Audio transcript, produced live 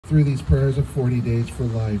through these prayers of 40 days for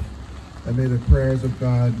life. And may the prayers of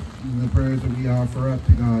God and the prayers that we offer up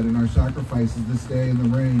to God and our sacrifices this day in the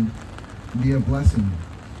rain be a blessing,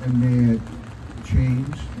 and may it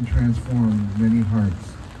change and transform many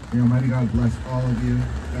hearts. May Almighty God bless all of you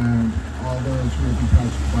and all those who will be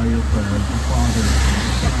touched by your prayers, the Father,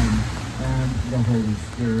 the Son, and the Holy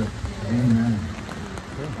Spirit. Amen.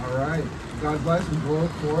 All right. God bless and go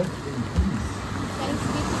forth in peace. Thanks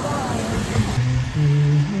be to God.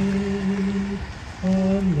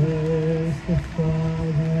 Unless the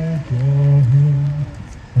Father draw him,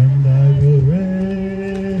 and I will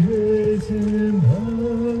raise him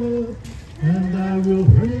up, and I will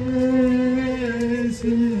raise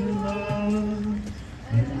him up,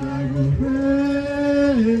 and I will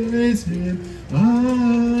raise him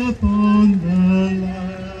up on the last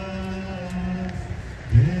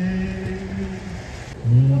day.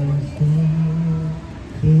 Morning star,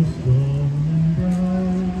 so strong and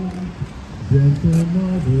bright, gentle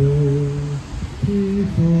mother,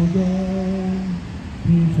 peaceful God,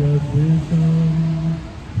 teach us wisdom,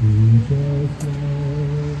 teach us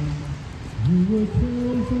love. You were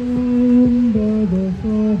chosen by the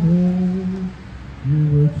Father, you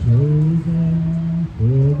were chosen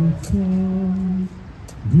for the Son,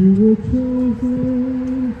 you were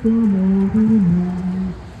chosen from all the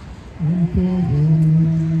earth, and for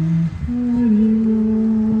woman shining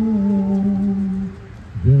on.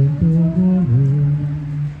 Gentle woman,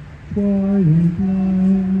 quiet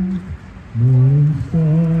light, morning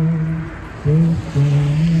star, so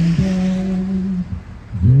strong and bright.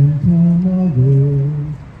 Gentle mother,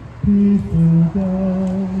 peaceful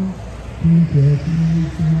God, teach us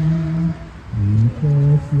wisdom, teach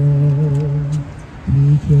us love,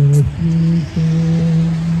 teach us wisdom,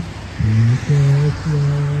 teach us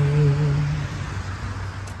love.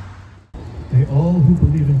 May all who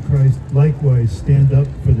believe in Christ likewise stand up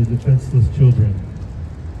for the defenseless children.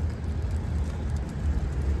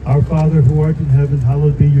 Our Father who art in heaven,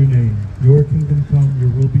 hallowed be your name. Your kingdom come, your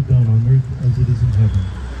will be done on earth as it is in heaven.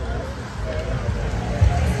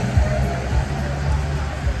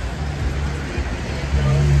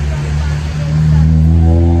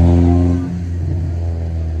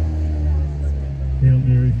 Hail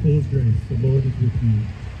Mary, full of grace, the Lord is with you.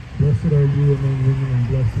 Blessed are you among women, and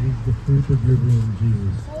blessed is the fruit of your womb,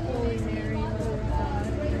 Jesus. Holy Mary, Mother of God,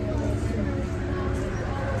 pray for us sinners, now and at the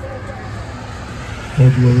hour of our death.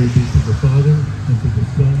 All glory be to the Father, and to the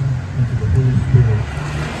Son, and to the Holy Spirit.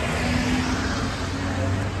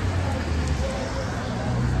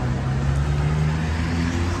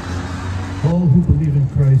 All who believe in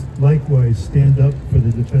Christ likewise stand up for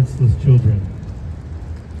the defenseless children.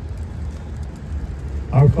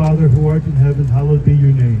 Our Father who art in heaven, hallowed be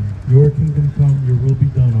your name. Your kingdom come, your will be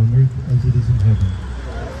done on earth as it is in heaven.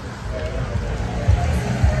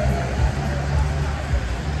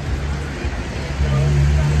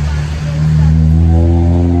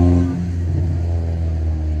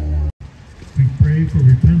 We pray for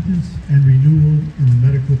repentance and renewal in the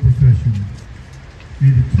medical profession.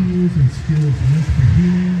 May the tools and skills meant for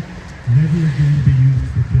healing never again be used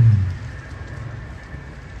for killing.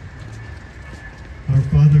 Our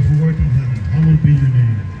Father who art in heaven, hallowed be your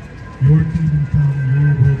name. Your kingdom come,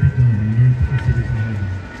 your will be done on earth as it is in heaven.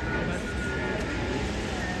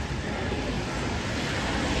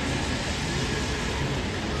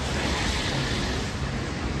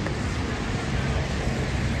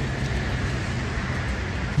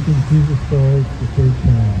 When Jesus falls the third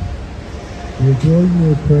time, we adore you,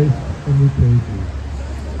 O Christ, and we praise you.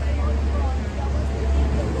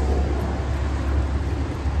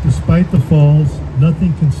 Despite the falls,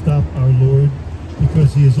 nothing can stop our Lord,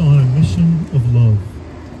 because he is on a mission of love.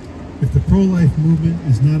 If the pro-life movement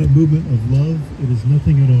is not a movement of love, it is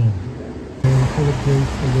nothing at all. Mary, full of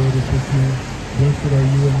grace, the Lord is with you. Blessed are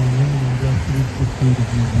you among women, and blessed is the fruit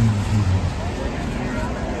of your womb, Jesus.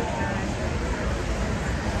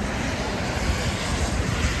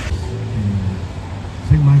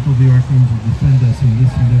 Saint Michael the Archangel, defend us in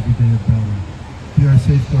this and every day of battle. Be our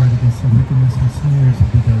safeguard against the wickedness and snares of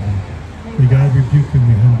the devil. May God rebuke him,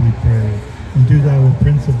 we humbly pray. And do thou, O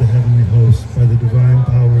Prince of the heavenly host, by the divine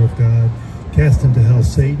power of God, cast into hell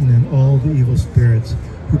Satan and all the evil spirits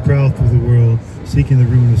who prowl through the world, seeking the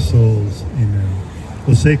ruin of souls. Amen.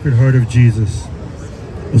 O Sacred Heart of Jesus,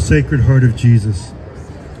 O Sacred Heart of Jesus,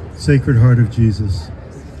 Sacred Heart of Jesus,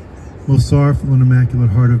 most sorrowful and immaculate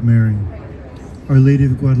Heart of Mary, Our Lady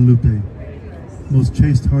of Guadalupe, most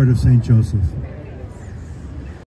chaste Heart of Saint Joseph,